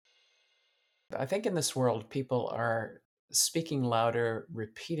I think in this world, people are speaking louder,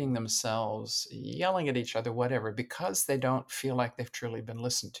 repeating themselves, yelling at each other, whatever, because they don't feel like they've truly been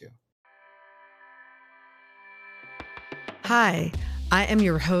listened to. Hi, I am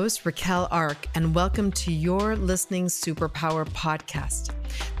your host, Raquel Ark, and welcome to your Listening Superpower podcast.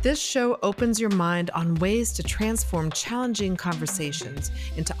 This show opens your mind on ways to transform challenging conversations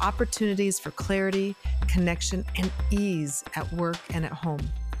into opportunities for clarity, connection, and ease at work and at home.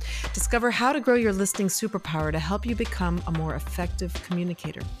 Discover how to grow your listening superpower to help you become a more effective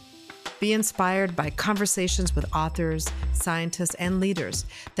communicator. Be inspired by conversations with authors, scientists, and leaders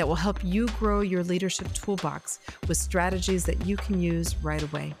that will help you grow your leadership toolbox with strategies that you can use right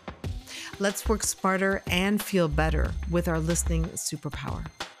away. Let's work smarter and feel better with our listening superpower.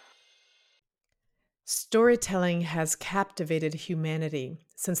 Storytelling has captivated humanity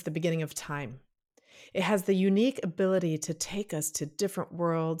since the beginning of time. It has the unique ability to take us to different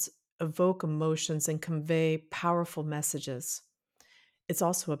worlds, evoke emotions, and convey powerful messages. It's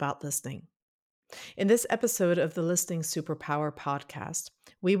also about listening. In this episode of the Listening Superpower podcast,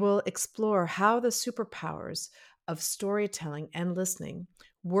 we will explore how the superpowers of storytelling and listening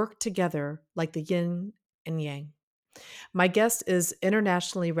work together like the yin and yang. My guest is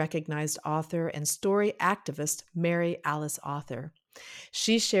internationally recognized author and story activist Mary Alice Author.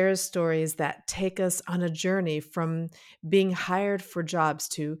 She shares stories that take us on a journey from being hired for jobs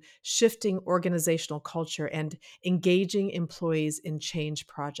to shifting organizational culture and engaging employees in change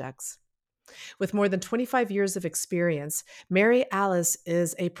projects. With more than 25 years of experience, Mary Alice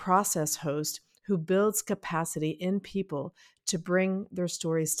is a process host who builds capacity in people to bring their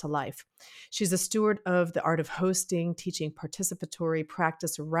stories to life. She's a steward of the art of hosting, teaching participatory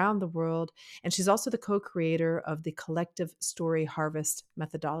practice around the world, and she's also the co-creator of the Collective Story Harvest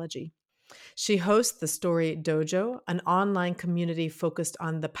methodology. She hosts the Story Dojo, an online community focused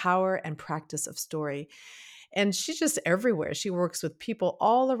on the power and practice of story. And she's just everywhere. She works with people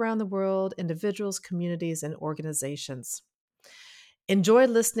all around the world, individuals, communities, and organizations. Enjoy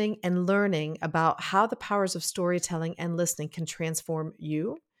listening and learning about how the powers of storytelling and listening can transform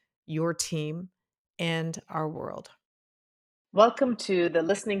you, your team, and our world. Welcome to the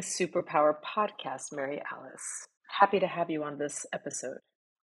Listening Superpower podcast, Mary Alice. Happy to have you on this episode.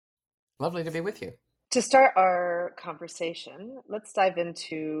 Lovely to be with you. To start our conversation, let's dive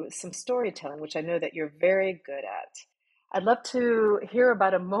into some storytelling, which I know that you're very good at. I'd love to hear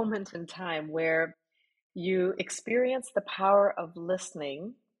about a moment in time where you experienced the power of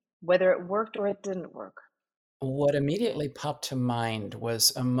listening, whether it worked or it didn't work. What immediately popped to mind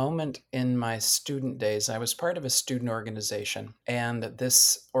was a moment in my student days. I was part of a student organization, and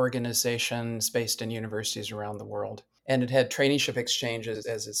this organization is based in universities around the world. And it had traineeship exchanges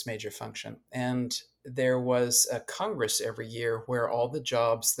as its major function. And there was a congress every year where all the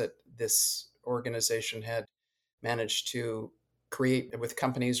jobs that this organization had managed to create with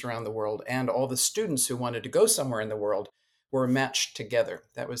companies around the world and all the students who wanted to go somewhere in the world were matched together.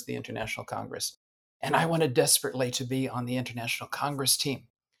 That was the International Congress. And I wanted desperately to be on the International Congress team.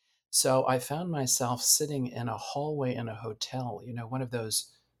 So I found myself sitting in a hallway in a hotel, one of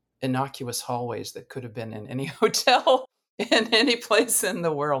those innocuous hallways that could have been in any hotel in any place in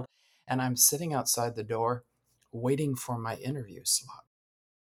the world. And I'm sitting outside the door waiting for my interview slot.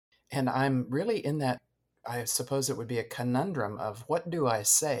 And I'm really in that, I suppose it would be a conundrum of what do I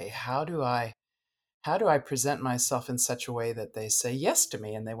say? How do I present myself in such a way that they say yes to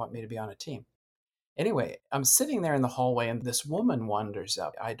me and they want me to be on a team? Anyway, I'm sitting there in the hallway and this woman wanders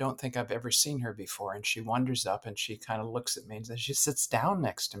up. I don't think I've ever seen her before. And she wanders up and she kind of looks at me and she sits down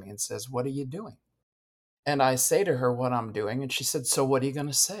next to me and says, "What are you doing?" And I say to her what I'm doing. And she said, "So what are you going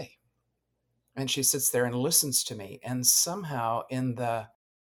to say?" And she sits there and listens to me. And somehow in the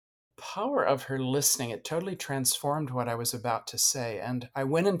power of her listening, it totally transformed what I was about to say. And I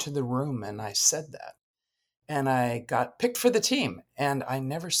went into the room and I said that. And I got picked for the team. And I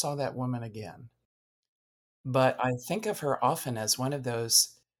never saw that woman again. But I think of her often as one of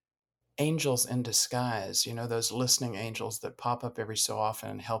those angels in disguise, those listening angels that pop up every so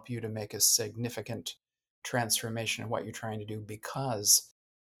often and help you to make a significant transformation in what you're trying to do because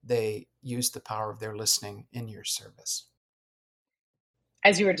they use the power of their listening in your service.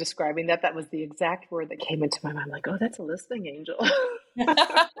 As you were describing that, that was the exact word that came into my mind. Like, oh, that's a listening angel.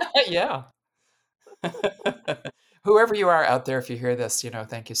 Yeah. Whoever you are out there, if you hear this,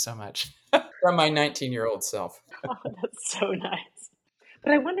 thank you so much. From my 19-year-old self. Oh, that's so nice.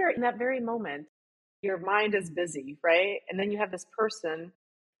 But I wonder in that very moment, your mind is busy, right? And then you have this person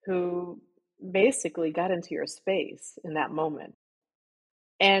who basically got into your space in that moment.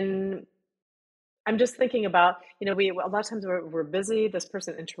 And I'm just thinking about, we a lot of times we're busy. This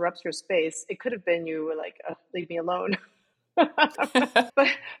person interrupts your space. It could have been you were like, "Ugh, leave me alone." But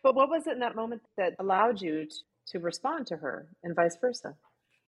but what was it in that moment that allowed you to respond to her and vice versa?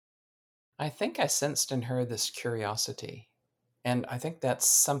 I think I sensed in her this curiosity. And I think that's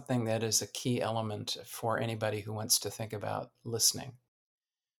something that is a key element for anybody who wants to think about listening.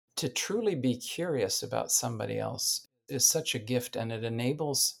 To truly be curious about somebody else is such a gift, and it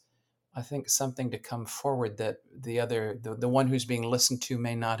enables, I think, something to come forward that the one who's being listened to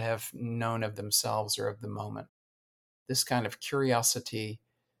may not have known of themselves or of the moment. This kind of curiosity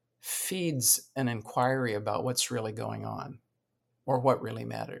feeds an inquiry about what's really going on or what really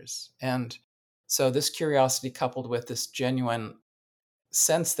matters. And so this curiosity coupled with this genuine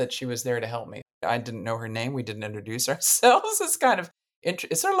sense that she was there to help me. I didn't know her name. We didn't introduce ourselves. It's kind of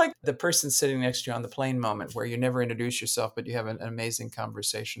it's sort of like the person sitting next to you on the plane moment where you never introduce yourself, but you have an amazing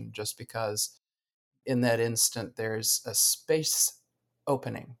conversation just because in that instant there's a space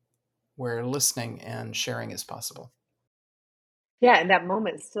opening where listening and sharing is possible. Yeah, and that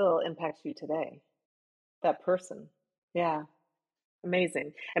moment still impacts you today. That person. Yeah,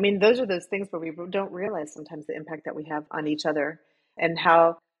 amazing. I mean, those are those things where we don't realize sometimes the impact that we have on each other and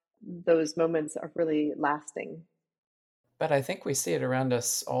how those moments are really lasting. But I think we see it around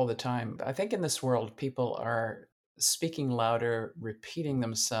us all the time. I think in this world, people are speaking louder, repeating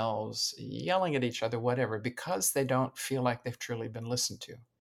themselves, yelling at each other, whatever, because they don't feel like they've truly been listened to.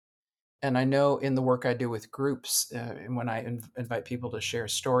 And I know in the work I do with groups, and when I invite people to share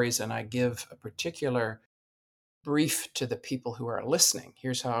stories and I give a particular brief to the people who are listening,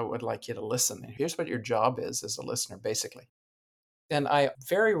 here's how I would like you to listen. And here's what your job is as a listener, basically. And I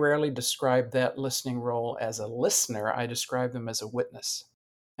very rarely describe that listening role as a listener. I describe them as a witness.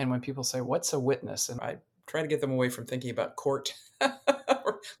 And when people say, "What's a witness?" And I try to get them away from thinking about court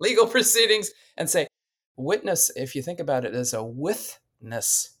or legal proceedings and say, witness, if you think about it as a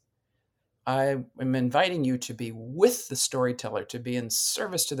witness, I am inviting you to be with the storyteller, to be in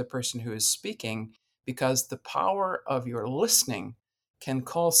service to the person who is speaking, because the power of your listening can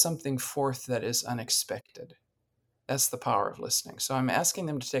call something forth that is unexpected. That's the power of listening. So I'm asking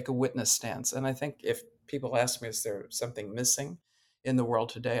them to take a witness stance. And I think if people ask me, is there something missing in the world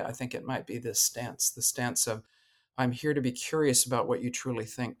today? I think it might be this stance, the stance of, I'm here to be curious about what you truly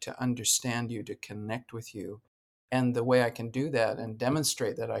think, to understand you, to connect with you. And the way I can do that and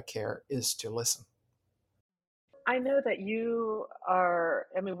demonstrate that I care is to listen. I know that you are,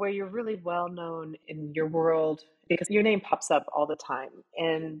 I mean, where you're really well known in your world because your name pops up all the time.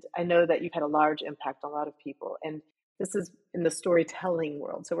 And I know that you've had a large impact on a lot of people. And this is in the storytelling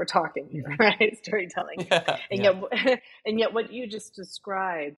world. So we're talking here, Mhm. right? Storytelling. Yeah, And yeah. yet, and yet what you just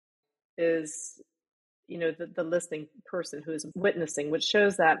described is, the listening person who is witnessing, which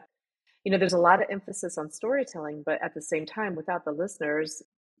shows that, there's a lot of emphasis on storytelling, but at the same time, without the listeners,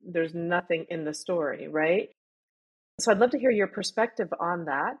 there's nothing in the story, right? So I'd love to hear your perspective on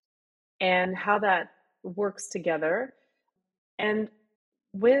that and how that works together. And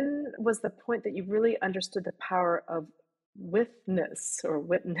when was the point that you really understood the power of witness or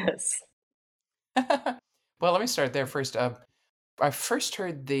witness? Well, let me start there first. I first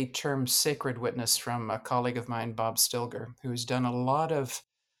heard the term sacred witness from a colleague of mine, Bob Stilger, who's done a lot of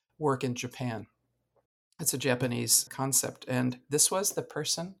work in Japan. It's a Japanese concept. And this was the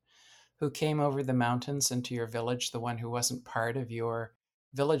person who came over the mountains into your village, the one who wasn't part of your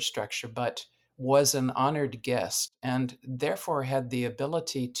village structure, but was an honored guest and therefore had the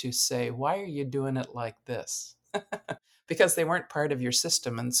ability to say, "Why are you doing it like this?" Because they weren't part of your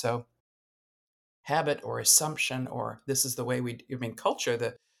system. And so, habit or assumption, or this is the way I mean, culture,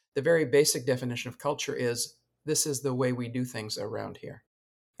 the very basic definition of culture is this is the way we do things around here.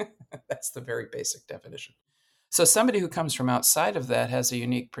 That's the very basic definition. So somebody who comes from outside of that has a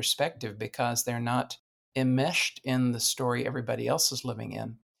unique perspective because they're not enmeshed in the story everybody else is living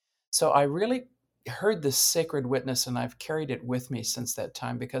in. So I really heard this sacred witness and I've carried it with me since that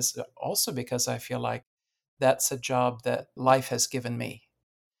time, because I feel like that's a job that life has given me.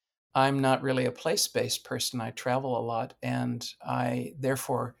 I'm not really a place-based person. I travel a lot and I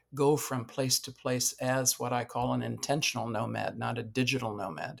therefore go from place to place as what I call an intentional nomad, not a digital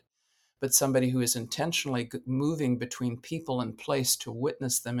nomad, but somebody who is intentionally moving between people and place to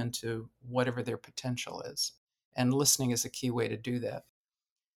witness them into whatever their potential is. And listening is a key way to do that.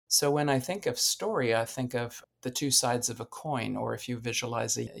 So when I think of story, I think of the two sides of a coin, or if you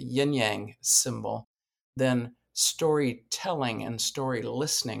visualize a yin yang symbol, then storytelling and story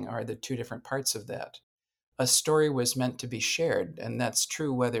listening are the two different parts of that. a story was meant to be shared. And that's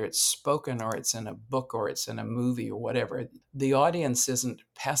true whether it's spoken or it's in a book or it's in a movie or whatever. The audience isn't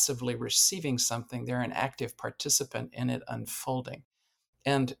passively receiving something, they're an active participant in it unfolding.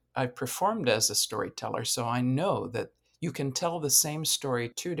 And I performed as a storyteller, so I know that you can tell the same story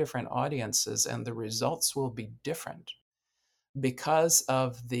to different audiences and the results will be different because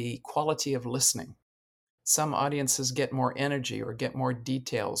of the quality of listening. Some audiences get more energy or get more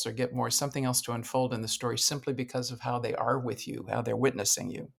details or get more something else to unfold in the story simply because of how they are with you, how they're witnessing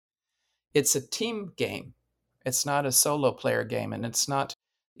you. It's a team game. It's not a solo player game. And it's not,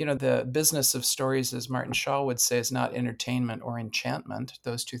 the business of stories, as Martin Shaw would say, is not entertainment or enchantment.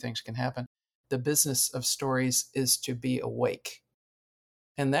 Those two things can happen. The business of stories is to be awake.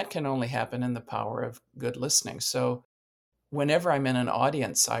 And that can only happen in the power of good listening. So whenever I'm in an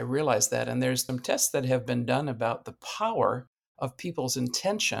audience, I realize that. And there's some tests that have been done about the power of people's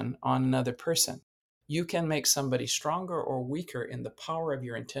intention on another person. You can make somebody stronger or weaker in the power of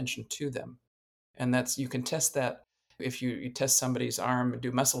your intention to them. And you can test that if you test somebody's arm,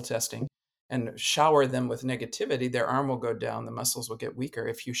 do muscle testing, and shower them with negativity, their arm will go down, the muscles will get weaker.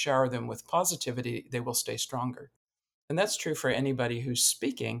 If you shower them with positivity, they will stay stronger. And that's true for anybody who's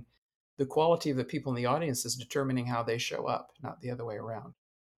speaking. The quality of the people in the audience is determining how they show up, not the other way around.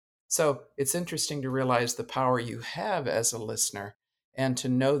 So it's interesting to realize the power you have as a listener and to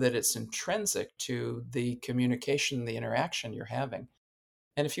know that it's intrinsic to the communication, the interaction you're having.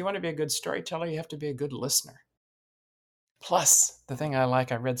 And if you want to be a good storyteller, you have to be a good listener. Plus, the thing I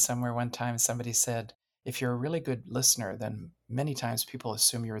read somewhere one time, somebody said, if you're a really good listener, then many times people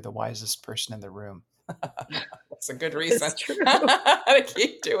assume you're the wisest person in the room. That's a good reason It's true. to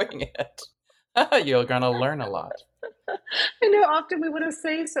keep doing it. You're going to learn a lot. I know often we want to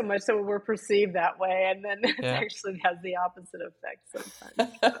say so much so we're perceived that way, and then it actually has the opposite effect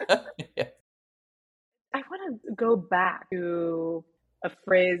sometimes. Yeah. I want to go back to a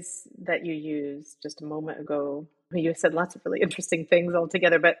phrase that you used just a moment ago. You said lots of really interesting things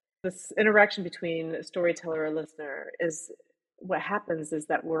altogether, but this interaction between a storyteller and listener is what happens is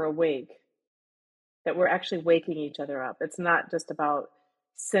that we're awake, that we're actually waking each other up. It's not just about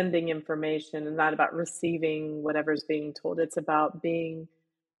sending information and not about receiving whatever's being told. It's about being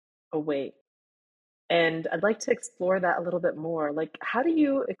awake. And I'd like to explore that a little bit more. Like, how do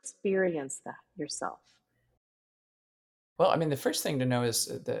you experience that yourself? Well, I mean, the first thing to know is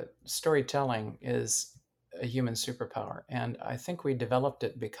that storytelling is a human superpower. And I think we developed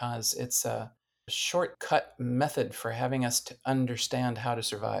it because it's a shortcut method for having us to understand how to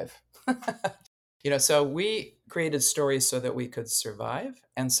survive. So we created stories so that we could survive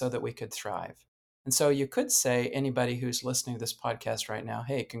and so that we could thrive. And so you could say, anybody who's listening to this podcast right now,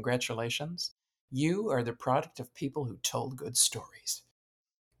 hey, congratulations. You are the product of people who told good stories.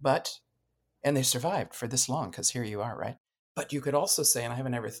 And they survived for this long because here you are, right? But you could also say, and I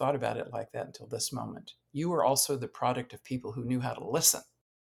haven't ever thought about it like that until this moment, you are also the product of people who knew how to listen.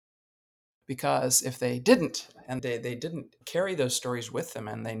 Because if they didn't, and they didn't carry those stories with them,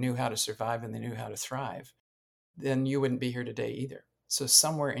 and they knew how to survive and they knew how to thrive, then you wouldn't be here today either. So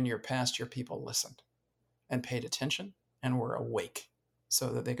somewhere in your past, your people listened and paid attention and were awake so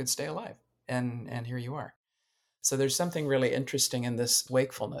that they could stay alive. And here you are. So there's something really interesting in this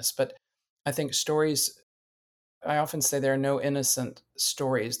wakefulness. But I think stories, I often say there are no innocent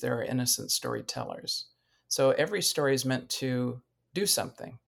stories, there are innocent storytellers. So every story is meant to do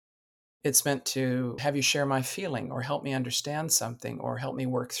something. It's meant to have you share my feeling or help me understand something or help me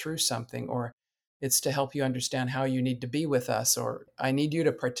work through something, or it's to help you understand how you need to be with us, or I need you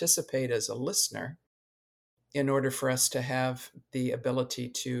to participate as a listener in order for us to have the ability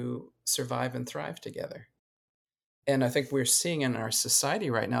to survive and thrive together. And I think we're seeing in our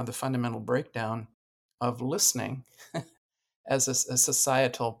society right now the fundamental breakdown of listening as a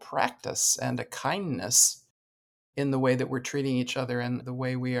societal practice and a kindness in the way that we're treating each other and the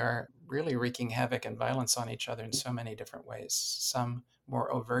way we are really wreaking havoc and violence on each other in so many different ways, some more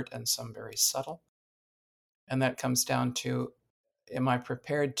overt and some very subtle. And that comes down to, am I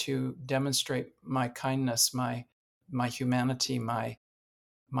prepared to demonstrate my kindness, my humanity, my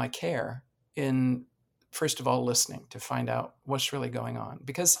care in, first of all, listening to find out what's really going on?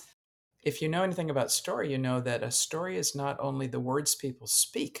 Because if you know anything about story, you know that a story is not only the words people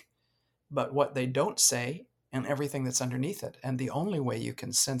speak, but what they don't say and everything that's underneath it. And the only way you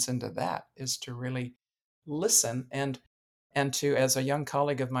can sense into that is to really listen and to, as a young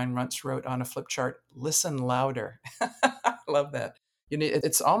colleague of mine once wrote on a flip chart, listen louder. I love that.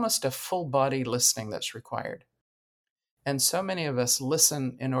 It's almost a full body listening that's required. And so many of us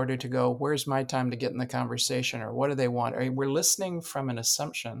listen in order to go, where's my time to get in the conversation? Or what do they want? Or we're listening from an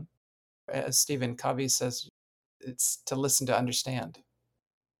assumption. as Stephen Covey says, it's to listen to understand.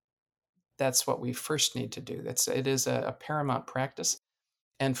 That's what we first need to do. It is a paramount practice.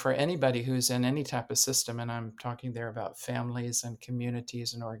 And for anybody who's in any type of system, and I'm talking there about families and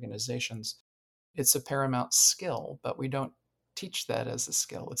communities and organizations, it's a paramount skill, but we don't teach that as a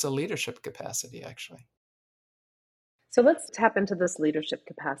skill. It's a leadership capacity, actually. So let's tap into this leadership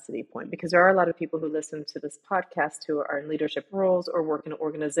capacity point, because there are a lot of people who listen to this podcast who are in leadership roles or work in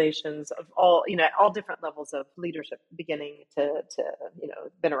organizations of all, at all different levels of leadership, beginning to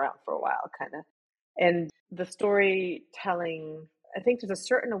been around for a while, kind of. And the storytelling, I think there's a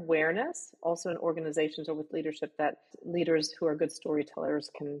certain awareness also in organizations or with leadership that leaders who are good storytellers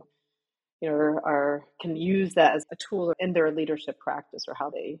can can use that as a tool in their leadership practice, or how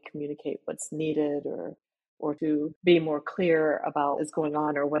they communicate what's needed, or to be more clear about what's going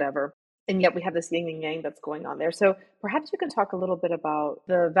on or whatever. And yet we have this yin and yang that's going on there. So perhaps you can talk a little bit about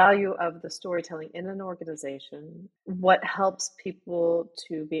the value of the storytelling in an organization, what helps people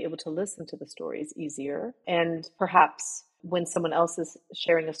to be able to listen to the stories easier, and perhaps when someone else is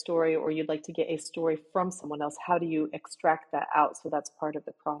sharing a story or you'd like to get a story from someone else, how do you extract that out so that's part of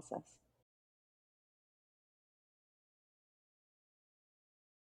the process?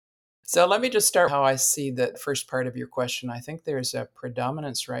 So let me just start how I see that first part of your question. I think there's a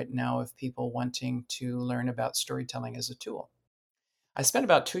predominance right now of people wanting to learn about storytelling as a tool. I spent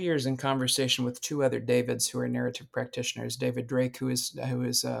about 2 years in conversation with two other Davids who are narrative practitioners, David Drake, who is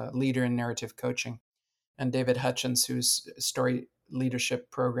a leader in narrative coaching, and David Hutchins, whose story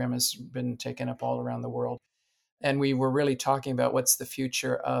leadership program has been taken up all around the world. And we were really talking about what's the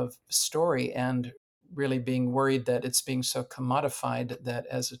future of story, and really being worried that it's being so commodified that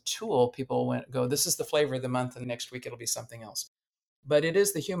as a tool, people go, this is the flavor of the month, and next week it'll be something else. But it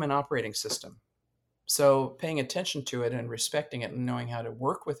is the human operating system. So paying attention to it and respecting it and knowing how to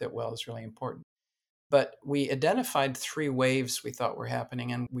work with it well is really important. But we identified 3 waves we thought were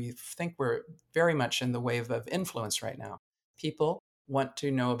happening, and we think we're very much in the wave of influence right now. People want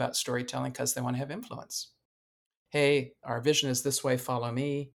to know about storytelling because they want to have influence. Hey, our vision is this way, follow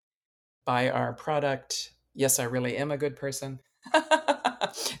me. Buy our product. Yes, I really am a good person.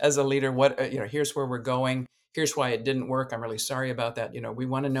 As a leader, here's where we're going. Here's why it didn't work. I'm really sorry about that. We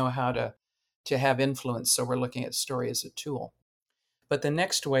want to know how to have influence. So we're looking at story as a tool. But the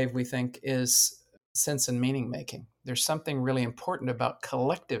next wave, we think, is sense and meaning making. There's something really important about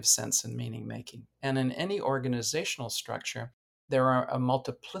collective sense and meaning making. And in any organizational structure, there are a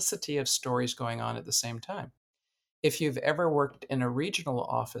multiplicity of stories going on at the same time. If you've ever worked in a regional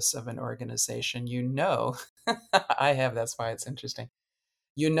office of an organization, I have, that's why it's interesting.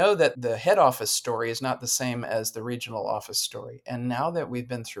 That the head office story is not the same as the regional office story. And now that we've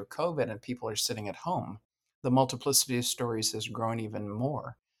been through COVID and people are sitting at home, the multiplicity of stories has grown even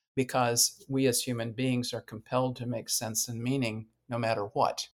more, because we as human beings are compelled to make sense and meaning no matter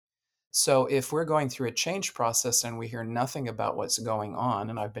what. So if we're going through a change process and we hear nothing about what's going on,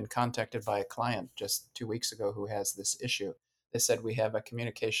 and I've been contacted by a client just 2 weeks ago who has this issue. They said, we have a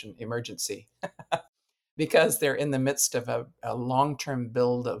communication emergency because they're in the midst of a long-term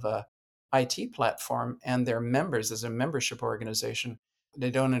build of a IT platform, and their members, as a membership organization,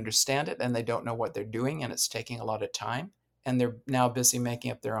 they don't understand it and they don't know what they're doing, and it's taking a lot of time, and they're now busy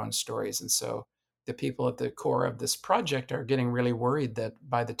making up their own stories. And so the people at the core of this project are getting really worried that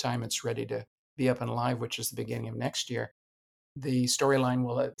by the time it's ready to be up and live, which is the beginning of next year, the storyline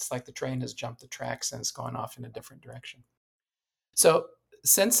it's like the train has jumped the tracks and it's gone off in a different direction. So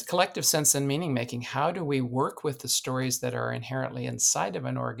collective sense and meaning making, how do we work with the stories that are inherently inside of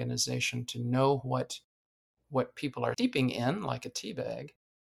an organization to know what people are steeping in, like a tea bag,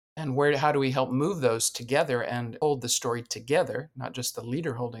 and how do we help move those together and hold the story together, not just the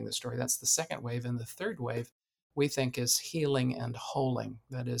leader holding the story? That's the second wave. And the third wave, we think, is healing and holding.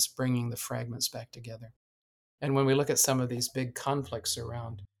 That is bringing the fragments back together. And when we look at some of these big conflicts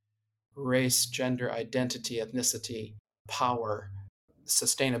around race, gender, identity, ethnicity, power,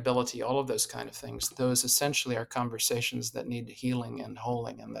 sustainability, all of those kind of things, those essentially are conversations that need healing and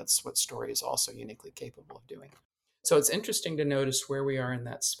holding. And that's what story is also uniquely capable of doing. So it's interesting to notice where we are in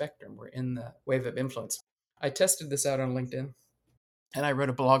that spectrum. We're in the wave of influence. I tested this out on LinkedIn, and I wrote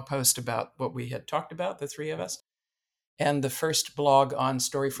a blog post about what we had talked about, the 3 of us. And the first blog on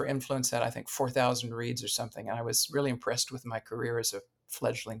Story for Influence had, I think, 4,000 reads or something. And I was really impressed with my career as a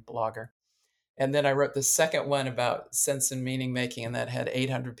fledgling blogger. And then I wrote the second one about sense and meaning making, and that had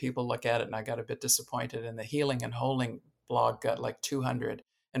 800 people look at it. And I got a bit disappointed. And the healing and holding blog got like 200.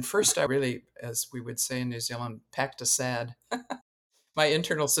 And first, I really, as we would say in New Zealand, packed a sad. My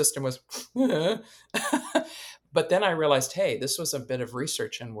internal system was, but then I realized, hey, this was a bit of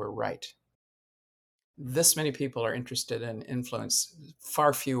research and we're right. this many people are interested in influence,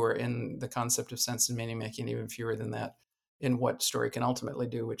 far fewer in the concept of sense and meaning making, even fewer than that in what story can ultimately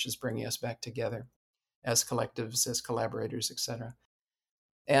do, which is bringing us back together as collectives, as collaborators, etc.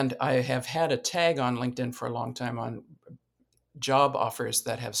 And I have had a tag on LinkedIn for a long time on job offers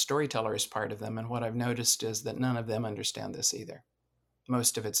that have storyteller as part of them. And what I've noticed is that none of them understand this either.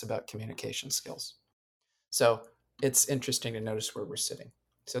 Most of it's about communication skills. So it's interesting to notice where we're sitting.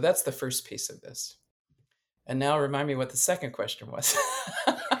 So that's the first piece of this. And now remind me what the second question was.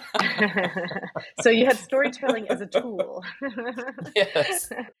 So you had storytelling as a tool.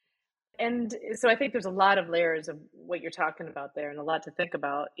 Yes. And so I think there's a lot of layers of what you're talking about there and a lot to think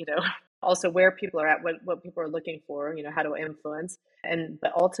about, also where people are at, what people are looking for, how to influence.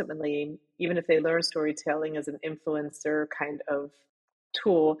 But ultimately, even if they learn storytelling as an influencer kind of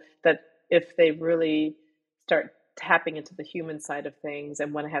tool, that if they really start tapping into the human side of things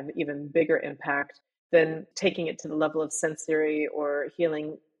and want to have even bigger impact, then taking it to the level of sensory or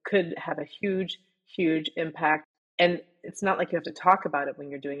healing could have a huge, huge impact. And it's not like you have to talk about it when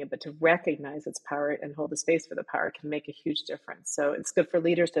you're doing it, but to recognize its power and hold the space for the power can make a huge difference. So it's good for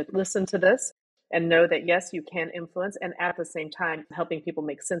leaders to listen to this and know that, yes, you can influence, and at the same time, helping people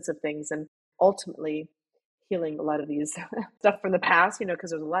make sense of things and ultimately healing a lot of these stuff from the past,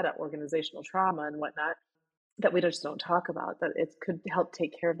 because there's a lot of organizational trauma and whatnot that we just don't talk about, that it could help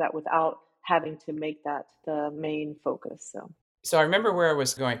take care of that without having to make that the main focus. So I remember where I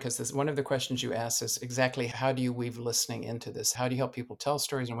was going, because one of the questions you asked is exactly how do you weave listening into this? How do you help people tell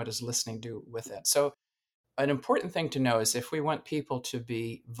stories, and what does listening do with that? So an important thing to know is if we want people to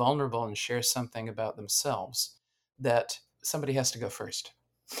be vulnerable and share something about themselves, that somebody has to go first.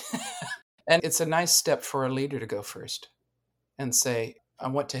 And it's a nice step for a leader to go first and say, I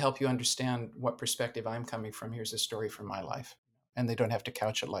want to help you understand what perspective I'm coming from. Here's a story from my life. And they don't have to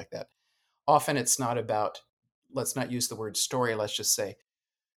couch it like that. Often it's not about, let's not use the word story. Let's just say,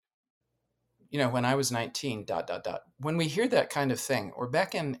 when I was 19, ... When we hear that kind of thing, or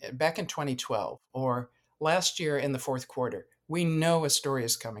back in 2012, or last year in the fourth quarter, we know a story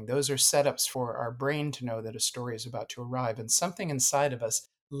is coming. Those are setups for our brain to know that a story is about to arrive. And something inside of us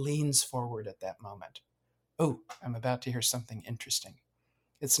leans forward at that moment. Oh, I'm about to hear something interesting.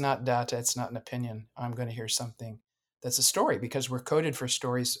 It's not data. It's not an opinion. I'm going to hear something that's a story, because we're coded for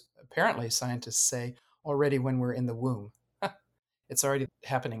stories, apparently, scientists say, already when we're in the womb. It's already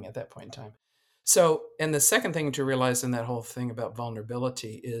happening at that point in time. So, and the second thing to realize in that whole thing about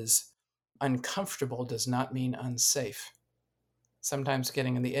vulnerability is uncomfortable does not mean unsafe. Sometimes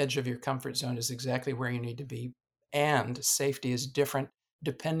getting on the edge of your comfort zone is exactly where you need to be. And safety is different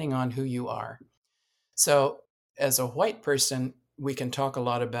depending on who you are. So, as a white person, we can talk a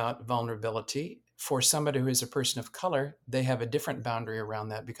lot about vulnerability. For somebody who is a person of color, they have a different boundary around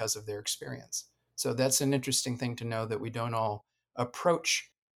that because of their experience. So, that's an interesting thing to know, that we don't all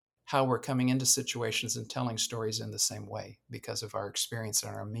approach how we're coming into situations and telling stories in the same way because of our experience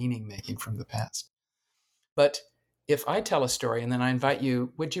and our meaning making from the past. But if I tell a story and then I invite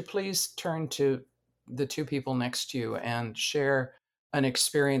you, would you please turn to the two people next to you and share an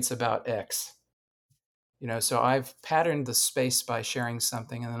experience about X? So I've patterned the space by sharing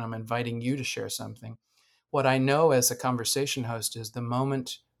something, and then I'm inviting you to share something. What I know as a conversation host is the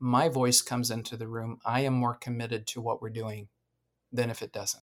moment my voice comes into the room, I am more committed to what we're doing than if it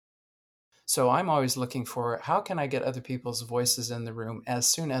doesn't. So I'm always looking for, how can I get other people's voices in the room as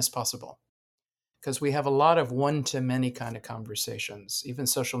soon as possible? Because we have a lot of one-to-many kind of conversations. Even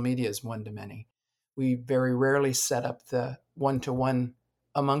social media is one-to-many. We very rarely set up the one-to-one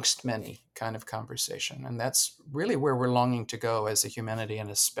amongst many kind of conversation. And that's really where we're longing to go as a humanity. And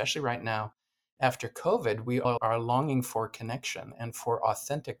especially right now, after COVID, we are longing for connection and for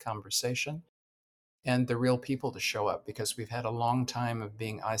authentic conversation and the real people to show up, because we've had a long time of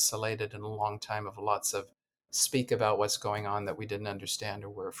being isolated and a long time of lots of speak about what's going on that we didn't understand or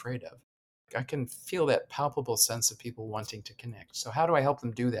were afraid of. I can feel that palpable sense of people wanting to connect. So how do I help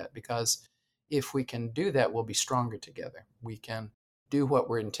them do that? Because if we can do that, we'll be stronger together. We can do what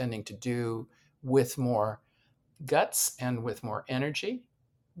we're intending to do with more guts and with more energy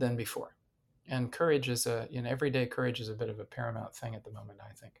than before. And courage is everyday courage is a bit of a paramount thing at the moment,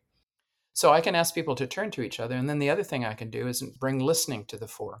 I think. So I can ask people to turn to each other. And then the other thing I can do is bring listening to the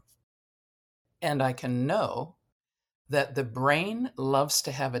fore. And I can know that the brain loves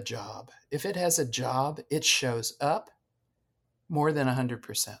to have a job. If it has a job, it shows up more than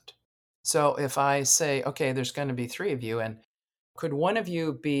 100%. So if I say, okay, there's going to be three of you, and could one of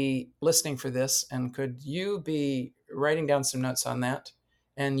you be listening for this? And could you be writing down some notes on that?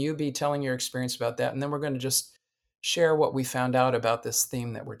 And you be telling your experience about that? And then we're going to just share what we found out about this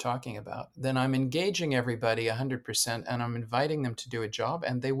theme that we're talking about, then I'm engaging everybody 100% and I'm inviting them to do a job,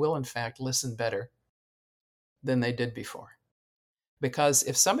 and they will, in fact, listen better than they did before. Because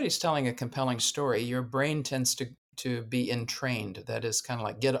if somebody's telling a compelling story, your brain tends to be entrained. That is kind of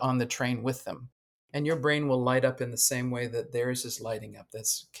like get on the train with them. And your brain will light up in the same way that theirs is lighting up.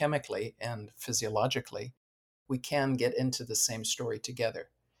 That's chemically and physiologically, we can get into the same story together.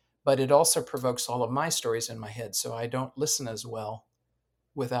 But it also provokes all of my stories in my head. So I don't listen as well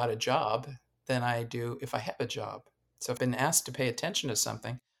without a job than I do if I have a job. So if I've been asked to pay attention to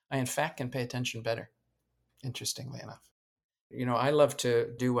something, I in fact can pay attention better, interestingly enough. I love to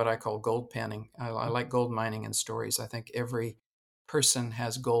do what I call gold panning. I like gold mining in stories. I think every person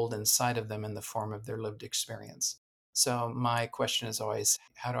has gold inside of them in the form of their lived experience. So my question is always,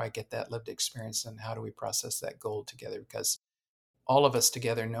 how do I get that lived experience and how do we process that gold together? Because all of us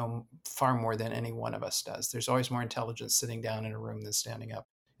together know far more than any one of us does. There's always more intelligence sitting down in a room than standing up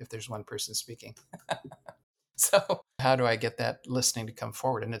if there's one person speaking. So how do I get that listening to come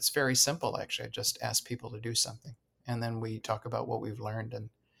forward? And it's very simple, actually. I just ask people to do something. And then we talk about what we've learned. And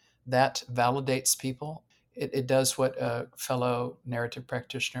that validates people. It does what a fellow narrative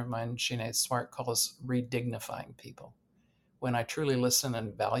practitioner of mine, Sinead Swart, calls redignifying people. When I truly listen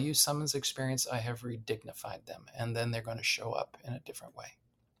and value someone's experience, I have redignified them. And then they're going to show up in a different way.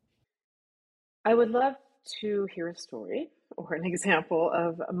 I would love to hear a story or an example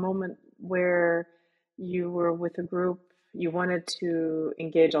of a moment where you were with a group, you wanted to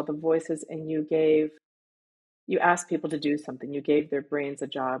engage all the voices, and you asked people to do something. You gave their brains a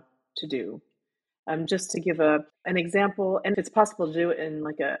job to do. Just to give an example, and if it's possible to do it in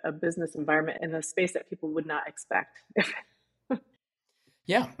like a business environment in a space that people would not expect.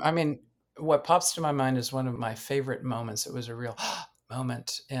 Yeah. I mean, what pops to my mind is one of my favorite moments. It was a real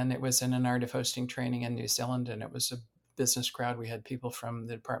moment, and it was in an art of hosting training in New Zealand, and it was a business crowd. We had people from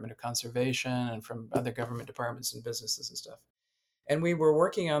the Department of Conservation and from other government departments and businesses and stuff. And we were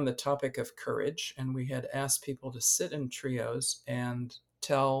working on the topic of courage, and we had asked people to sit in trios and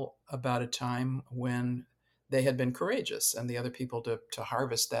tell about a time when they had been courageous, and the other people to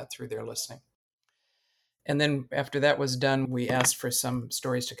harvest that through their listening. And then after that was done, we asked for some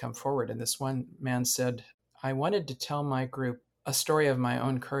stories to come forward. And this one man said, I wanted to tell my group a story of my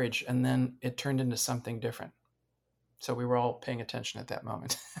own courage, and then it turned into something different. So we were all paying attention at that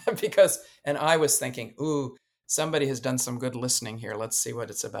moment and I was thinking, ooh, somebody has done some good listening here. Let's see what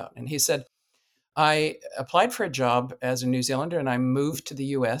it's about. And he said, I applied for a job as a New Zealander and I moved to the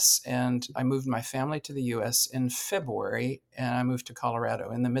US, and I moved my family to the US in February, and I moved to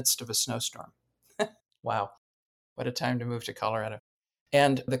Colorado in the midst of a snowstorm. Wow, what a time to move to Colorado.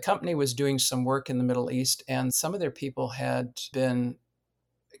 And the company was doing some work in the Middle East, and some of their people had been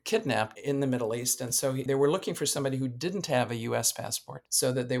kidnapped in the Middle East. And so they were looking for somebody who didn't have a US passport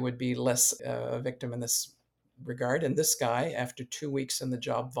so that they would be less a victim in this regard. And this guy, after 2 weeks in the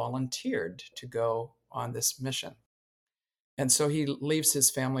job, volunteered to go on this mission. And so he leaves his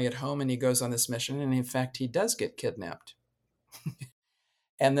family at home and he goes on this mission. And in fact, he does get kidnapped.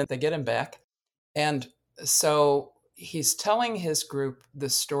 And then they get him back. And so he's telling his group the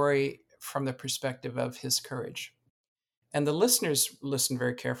story from the perspective of his courage. And the listeners listened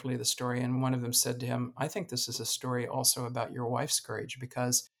very carefully to the story. And one of them said to him, I think this is a story also about your wife's courage,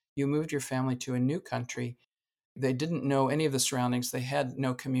 because you moved your family to a new country. They didn't know any of the surroundings. They had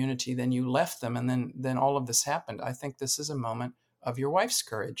no community. Then you left them. And then all of this happened. I think this is a moment of your wife's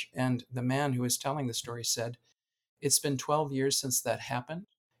courage. And the man who was telling the story said, it's been 12 years since that happened.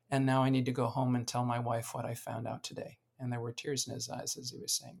 And now I need to go home and tell my wife what I found out today. And there were tears in his eyes as he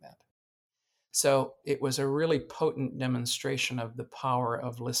was saying that. So it was a really potent demonstration of the power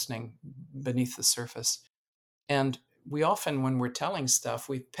of listening beneath the surface. And we often, when we're telling stuff,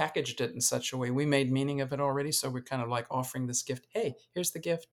 we've packaged it in such a way, we made meaning of it already. So we're kind of like offering this gift. Hey, here's the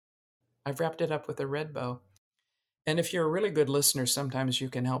gift. I've wrapped it up with a red bow. And if you're a really good listener, sometimes you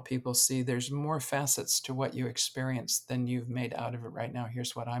can help people see there's more facets to what you experience than you've made out of it right now.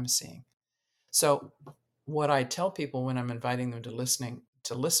 Here's what I'm seeing. So what I tell people when I'm inviting them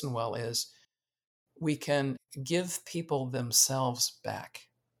to listen well is, we can give people themselves back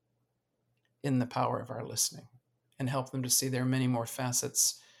in the power of our listening and help them to see there are many more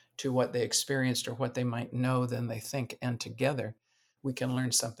facets to what they experienced or what they might know than they think. And together we can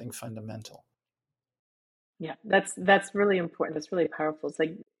learn something fundamental. Yeah, that's really important. That's really powerful. It's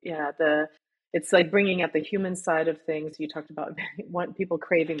like, yeah, it's like bringing out the human side of things. You talked about want people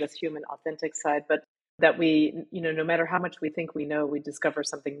craving this human, authentic side, but that we, no matter how much we think we know, we discover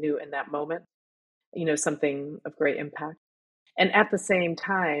something new in that moment. Something of great impact. And at the same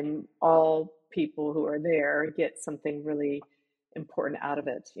time, all people who are there get something really important out of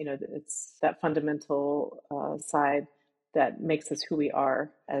it. It's that fundamental side that makes us who we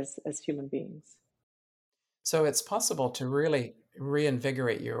are as human beings. So it's possible to really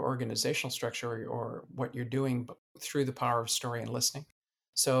reinvigorate your organizational structure or what you're doing through the power of story and listening.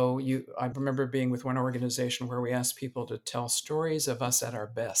 So I remember being with one organization where we asked people to tell stories of us at our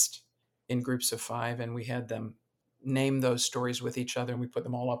best in groups of 5, and we had them name those stories with each other, and we put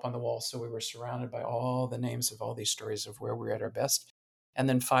them all up on the wall. So we were surrounded by all the names of all these stories of where we were at our best. And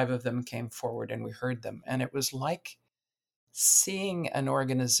then 5 of them came forward and we heard them. And it was like seeing an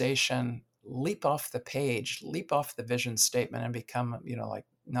organization leap off the page, leap off the vision statement and become, like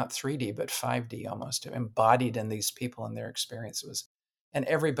not 3D, but 5D almost, embodied in these people and their experiences. And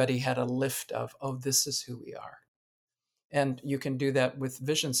everybody had a lift of, oh, this is who we are. And you can do that with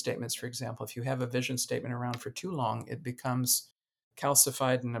vision statements, for example. If you have a vision statement around for too long, it becomes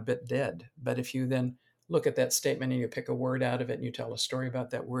calcified and a bit dead. But if you then look at that statement and you pick a word out of it and you tell a story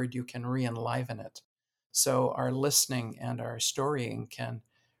about that word, you can re-enliven it. So our listening and our storying can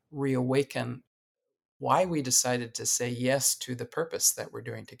reawaken why we decided to say yes to the purpose that we're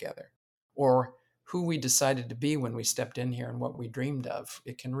doing together, or who we decided to be when we stepped in here and what we dreamed of.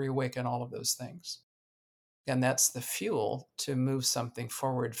 It can reawaken all of those things. And that's the fuel to move something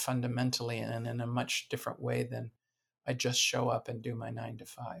forward fundamentally and in a much different way than I just show up and do my 9 to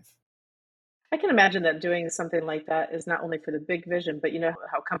 5. I can imagine that doing something like that is not only for the big vision, but you know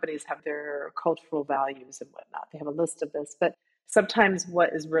how companies have their cultural values and whatnot. They have a list of this, but sometimes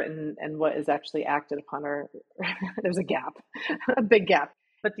what is written and what is actually acted upon are there's a gap, a big gap.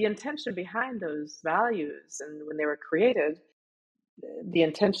 But the intention behind those values and when they were created, the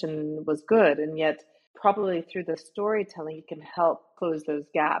intention was good, and yet probably through the storytelling you can help close those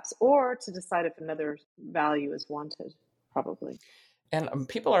gaps or to decide if another value is wanted, probably. And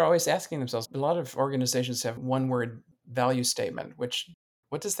people are always asking themselves, a lot of organizations have one word value statement, which,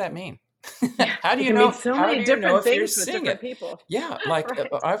 what does that mean? Yeah, How do it you can mean know? so How many do you know different if you're things with seeing different it? people. Yeah, like Right.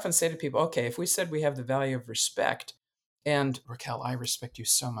 I often say to people, okay, if we said we have the value of respect, and Raquel, I respect you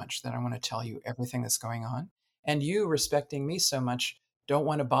so much that I want to tell you everything that's going on, and you respecting me so much don't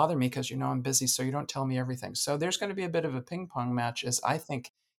want to bother me because you know I'm busy, so you don't tell me everything. So there's going to be a bit of a ping pong match as I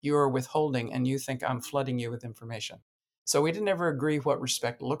think you are withholding and you think I'm flooding you with information. So we didn't ever agree what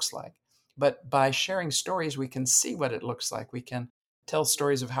respect looks like. But by sharing stories, we can see what it looks like. We can tell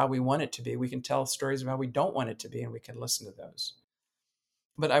stories of how we want it to be. We can tell stories of how we don't want it to be, and we can listen to those.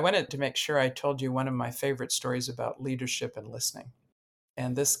 But I wanted to make sure I told you one of my favorite stories about leadership and listening.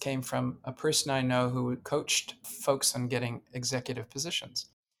 And this came from a person I know who coached folks on getting executive positions.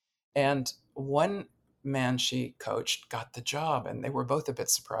 And one man she coached got the job, and they were both a bit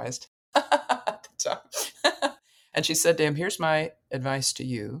surprised. And she said to him, here's my advice to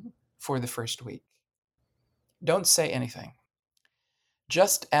you for the first week. Don't say anything.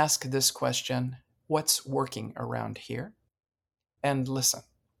 Just ask this question, what's working around here? And listen.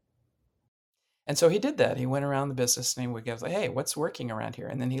 And so he did that. He went around the business and he would go, hey, what's working around here?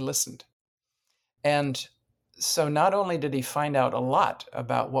 And then he listened. And so not only did he find out a lot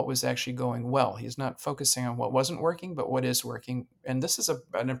about what was actually going well, he's not focusing on what wasn't working, but what is working. And this is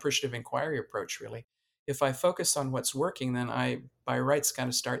an appreciative inquiry approach, really. If I focus on what's working, then I, by rights, kind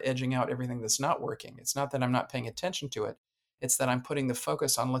of start edging out everything that's not working. It's not that I'm not paying attention to it. It's that I'm putting the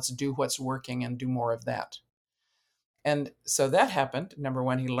focus on let's do what's working and do more of that. And so that happened. Number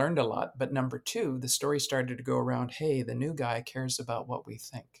one, he learned a lot. But number two, the story started to go around, hey, the new guy cares about what we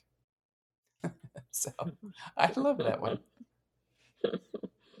think. So I love that one.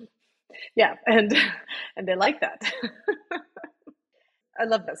 Yeah, and they like that. I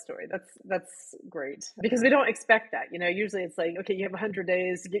love that story. That's great because we don't expect that. Usually it's like, okay, you have 100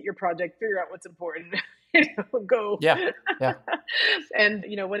 days to get your project, figure out what's important, go. Yeah. Yeah. And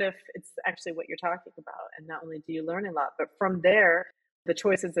what if it's actually what you're talking about? And not only do you learn a lot, but from there, the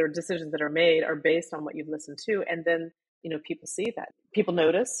choices or decisions that are made are based on what you've listened to. And then, people see that. People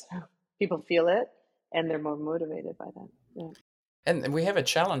notice, people feel it, and they're more motivated by that. Yeah. And we have a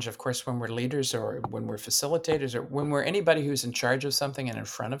challenge, of course, when we're leaders or when we're facilitators or when we're anybody who's in charge of something and in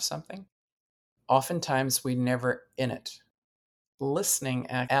front of something. Oftentimes we never in it. Listening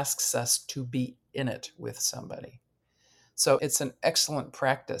asks us to be in it with somebody. So it's an excellent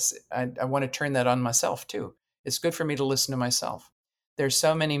practice. I want to turn that on myself too. It's good for me to listen to myself. There's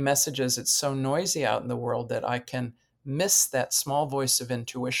so many messages. It's so noisy out in the world that I can miss that small voice of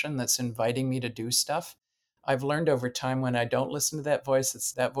intuition that's inviting me to do stuff. I've learned over time when I don't listen to that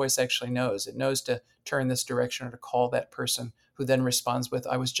voice, that voice actually knows. It knows to turn this direction or to call that person who then responds with,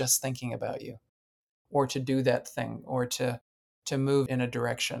 I was just thinking about you, or to do that thing, or to to move in a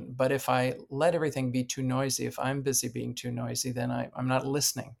direction. But if I let everything be too noisy, if I'm busy being too noisy, then I'm not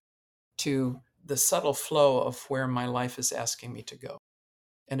listening to the subtle flow of where my life is asking me to go.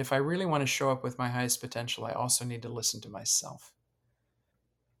 And if I really want to show up with my highest potential, I also need to listen to myself.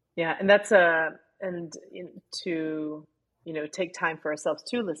 Yeah, and that's a and to take time for ourselves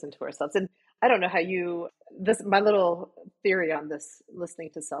to listen to ourselves. And I don't know how you this my little theory on this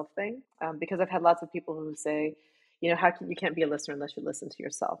listening to self thing, because I've had lots of people who say, how can you can't be a listener unless you listen to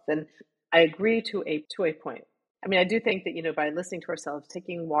yourself. And I agree to a point. I mean, I do think that by listening to ourselves,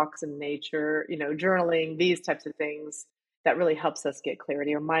 taking walks in nature, journaling, these types of things, that really helps us get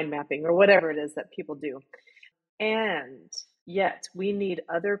clarity, or mind mapping, or whatever it is that people do. And yet, we need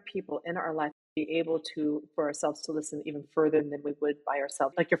other people in our life to be able for ourselves to listen even further than we would by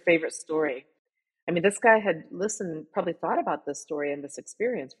ourselves. Like your favorite story. I mean, this guy had listened, probably thought about this story and this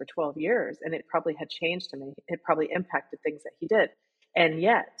experience for 12 years, and it probably had changed him, and it probably impacted things that he did. And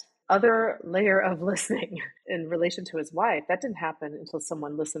yet, other layer of listening in relation to his wife, that didn't happen until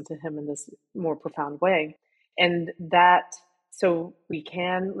someone listened to him in this more profound way. And so we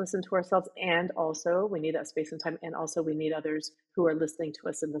can listen to ourselves, and also we need that space and time, and also we need others who are listening to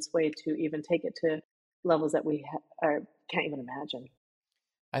us in this way to even take it to levels that we can't even imagine.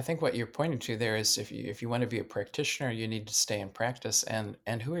 I think what you're pointing to there is if you want to be a practitioner, you need to stay in practice.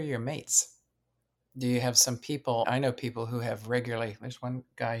 And who are your mates? Do you have some people? I know people who have regularly. There's one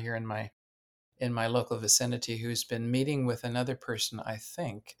guy here in my local vicinity who's been meeting with another person. I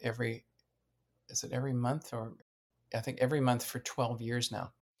think every month, or I think every month for 12 years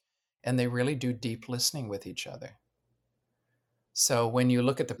now, and they really do deep listening with each other. So when you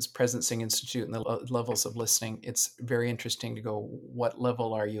look at the Presencing Institute and the levels of listening, it's very interesting to go, what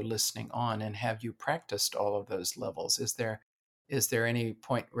level are you listening on, and have you practiced all of those levels? Is there any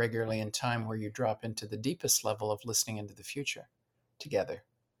point regularly in time where you drop into the deepest level of listening into the future together?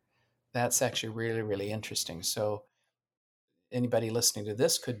 That's actually really, really interesting. So anybody listening to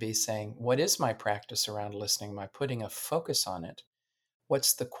this could be saying, what is my practice around listening? Am I putting a focus on it?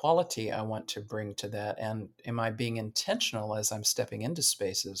 What's the quality I want to bring to that? And am I being intentional as I'm stepping into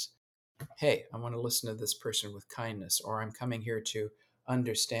spaces? Hey, I want to listen to this person with kindness, or I'm coming here to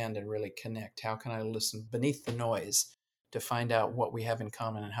understand and really connect. How can I listen beneath the noise to find out what we have in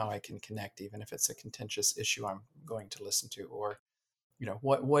common and how I can connect, even if it's a contentious issue I'm going to listen to? Or,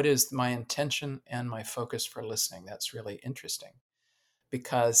 what is my intention and my focus for listening? That's really interesting,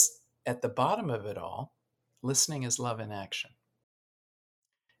 because at the bottom of it all, listening is love in action.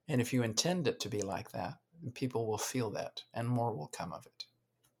 And if you intend it to be like that, people will feel that and more will come of it.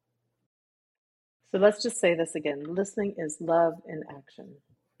 So let's just say this again. Listening is love in action.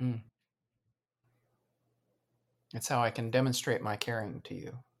 Mm. It's how I can demonstrate my caring to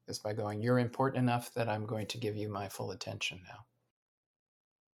you, is by going, you're important enough that I'm going to give you my full attention now.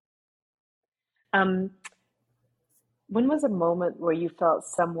 Um, when was a moment where you felt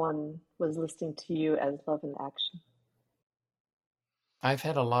someone was listening to you as love in action? I've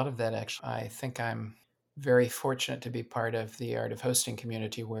had a lot of that, actually. I think I'm very fortunate to be part of the Art of Hosting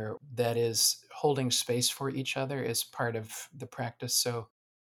community, where that is holding space for each other is part of the practice. So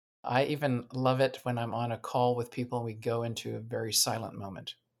I even love it when I'm on a call with people and we go into a very silent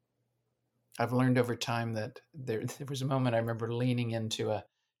moment. I've learned over time that there was a moment I remember leaning into a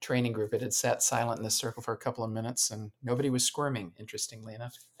training group. It had sat silent in the circle for a couple of minutes and nobody was squirming, interestingly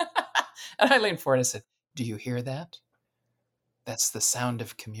enough. And I leaned forward and said, "Do you hear that? That's the sound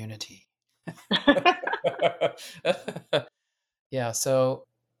of community." Yeah. So,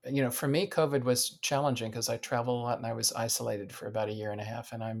 for me, COVID was challenging because I travel a lot and I was isolated for about a year and a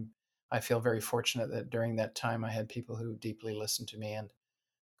half. And I feel very fortunate that during that time I had people who deeply listened to me and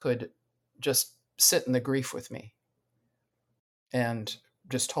could just sit in the grief with me and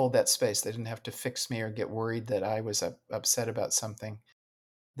just hold that space. They didn't have to fix me or get worried that I was upset about something.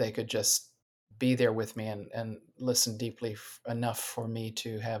 They could just be there with me and listen deeply enough for me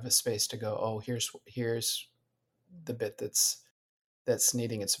to have a space to go, oh, here's the bit that's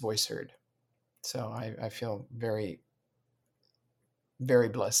needing its voice heard. So I feel very, very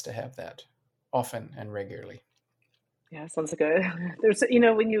blessed to have that often and regularly. Yeah, sounds good. There's,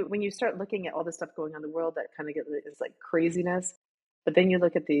 when you start looking at all the stuff going on in the world, that kind of is like craziness. But then you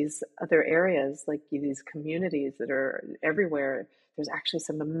look at these other areas, like these communities that are everywhere. There's actually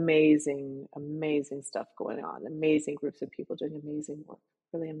some amazing, amazing stuff going on. Amazing groups of people doing amazing work.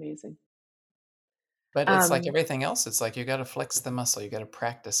 Really amazing. But it's like Um, everything else. It's like you got to flex the muscle. You got to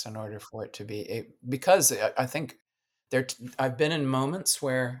practice in order for it to be because I think I've been in moments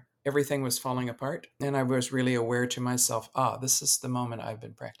where everything was falling apart, and I was really aware to myself, this is the moment I've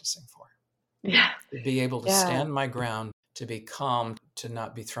been practicing for. yeah, To be able to yeah. stand my ground to be calm, to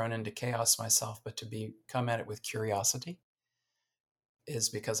not be thrown into chaos myself, but to come at it with curiosity, is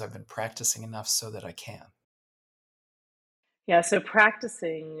because I've been practicing enough so that I can. Yeah, so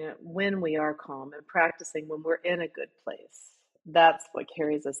practicing when we are calm and practicing when we're in a good place, that's what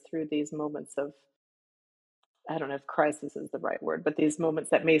carries us through these moments of, I don't know if crisis is the right word, but these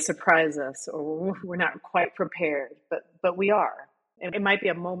moments that may surprise us or we're not quite prepared, but we are. And it might be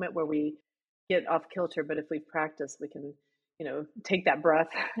a moment where we get off kilter, but if we practice, we can, take that breath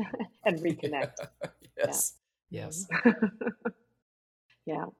and reconnect. Yes. Yeah. Yes.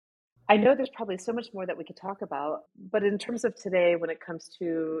 Yeah. I know there's probably so much more that we could talk about, but in terms of today, when it comes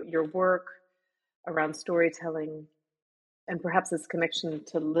to your work around storytelling and perhaps this connection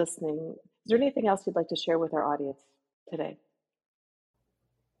to listening, is there anything else you'd like to share with our audience today?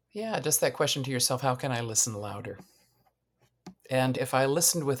 Yeah, just that question to yourself, how can I listen louder? And if I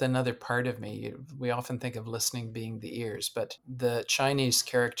listened with another part of me, we often think of listening being the ears, but the Chinese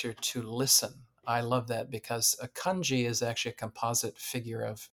character to listen, I love that because a kanji is actually a composite figure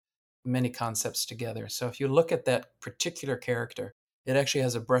of many concepts together. So if you look at that particular character, it actually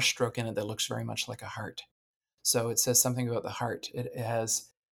has a brushstroke in it that looks very much like a heart. So it says something about the heart. It has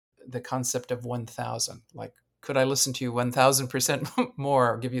the concept of 1,000, like, could I listen to you 1,000%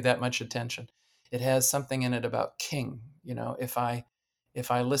 more or give you that much attention? It has something in it about king. If I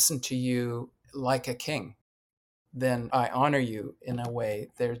listen to you like a king, then I honor you in a way.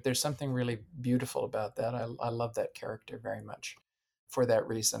 There's something really beautiful about that. I love that character very much for that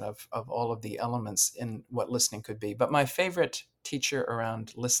reason of all of the elements in what listening could be. But my favorite teacher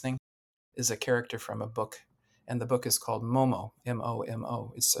around listening is a character from a book, and the book is called Momo,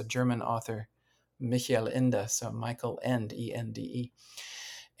 Momo. It's a German author, Michael Ende, so Michael Ende, Ende.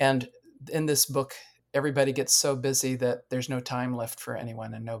 And in this book, everybody gets so busy that there's no time left for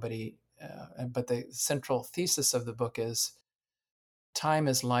anyone, and nobody. But the central thesis of the book is time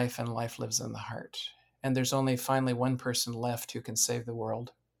is life, and life lives in the heart. And there's only finally one person left who can save the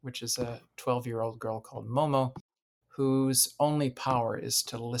world, which is a 12-year-old girl called Momo, whose only power is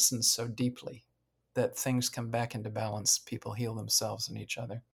to listen so deeply that things come back into balance, people heal themselves and each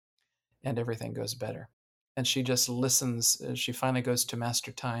other, and everything goes better. And she just listens. She finally goes to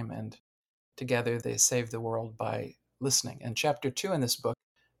Master Time, and together they save the world by listening. And chapter 2 in this book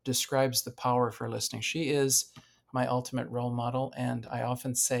describes the power for listening. She is my ultimate role model, and I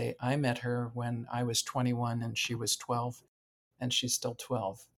often say I met her when I was 21 and she was 12, and she's still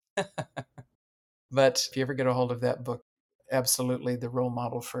 12. But if you ever get a hold of that book, absolutely the role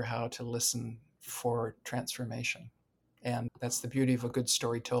model for how to listen for transformation. And that's the beauty of a good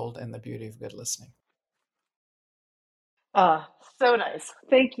story told and the beauty of good listening. Ah, so nice.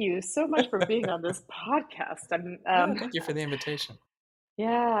 Thank you so much for being on this podcast. Thank you for the invitation.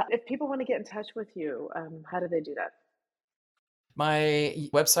 Yeah, if people want to get in touch with you, how do they do that? My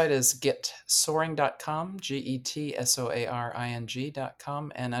website is getsoaring.com,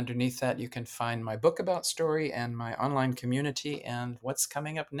 getsoaring.com. And underneath that, you can find my book about story and my online community and what's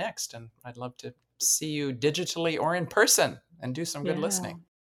coming up next. And I'd love to see you digitally or in person and do some good listening.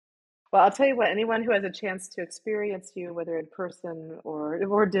 Well, I'll tell you what, anyone who has a chance to experience you, whether in person or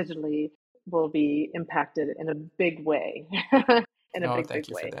digitally, will be impacted in a big way. In a big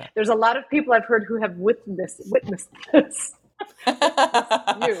you way. For that. There's a lot of people I've heard who have witnessed this.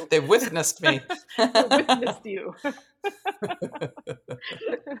 You. They witnessed me. Witnessed you.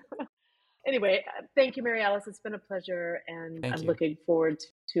 Anyway, thank you, Mary Alice. It's been a pleasure, and I'm looking forward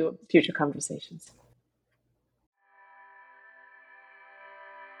to future conversations.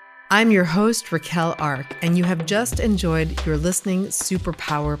 I'm your host, Raquel Ark, and you have just enjoyed your Listening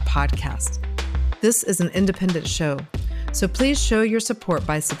Superpower podcast. This is an independent show, so please show your support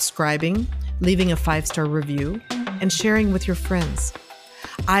by subscribing, leaving a 5-star review, and sharing with your friends.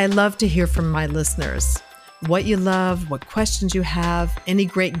 I love to hear from my listeners. What you love, what questions you have, any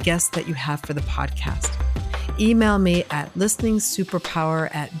great guests that you have for the podcast. Email me at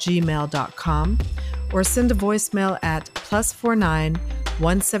listeningsuperpower@gmail.com or send a voicemail at +49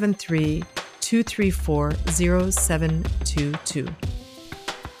 173 234 0722.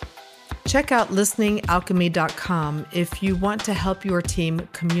 Check out listeningalchemy.com if you want to help your team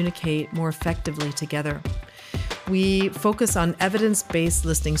communicate more effectively together. We focus on evidence-based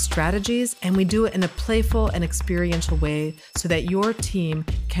listening strategies, and we do it in a playful and experiential way so that your team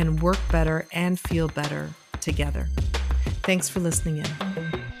can work better and feel better together. Thanks for listening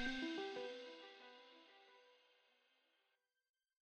in.